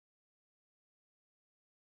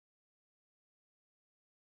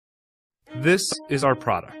This is our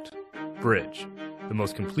product, Bridge, the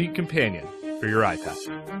most complete companion for your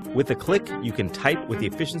iPad. With a click, you can type with the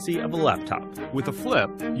efficiency of a laptop. With a flip,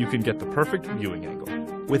 you can get the perfect viewing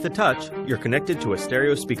angle. With a touch, you're connected to a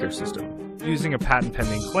stereo speaker system. Using a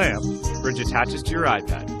patent-pending clamp, Bridge attaches to your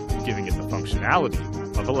iPad, giving it the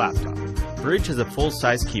functionality of a laptop. Bridge has a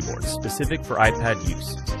full-size keyboard specific for iPad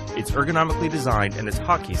use. It's ergonomically designed and has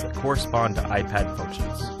hotkeys that correspond to iPad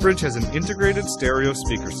functions. Bridge has an integrated stereo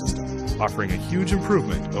speaker system, offering a huge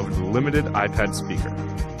improvement over the limited iPad speaker.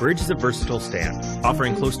 Bridge is a versatile stand,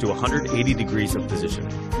 offering close to 180 degrees of position.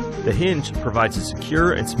 The hinge provides a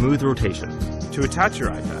secure and smooth rotation. To attach your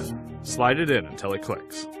iPad, slide it in until it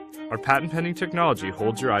clicks. Our patent-pending technology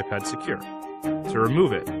holds your iPad secure. To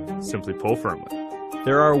remove it, simply pull firmly.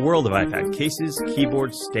 There are a world of iPad cases,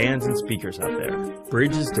 keyboards, stands, and speakers out there.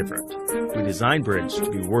 Bridge is different. We designed Bridge to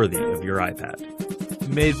be worthy of your iPad.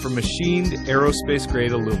 Made from machined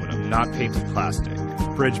aerospace-grade aluminum, not painted plastic,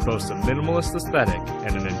 Bridge boasts a minimalist aesthetic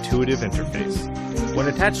and an intuitive interface. When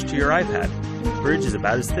attached to your iPad, Bridge is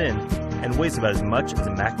about as thin and weighs about as much as a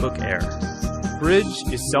MacBook Air.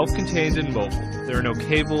 Bridge is self-contained and mobile. There are no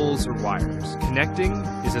cables or wires. Connecting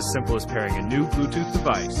is as simple as pairing a new Bluetooth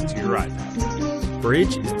device to your iPad.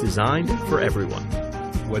 Bridge is designed for everyone.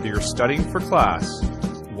 Whether you're studying for class,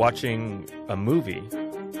 watching a movie,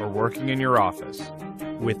 or working in your office,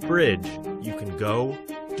 with Bridge, you can go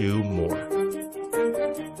do more.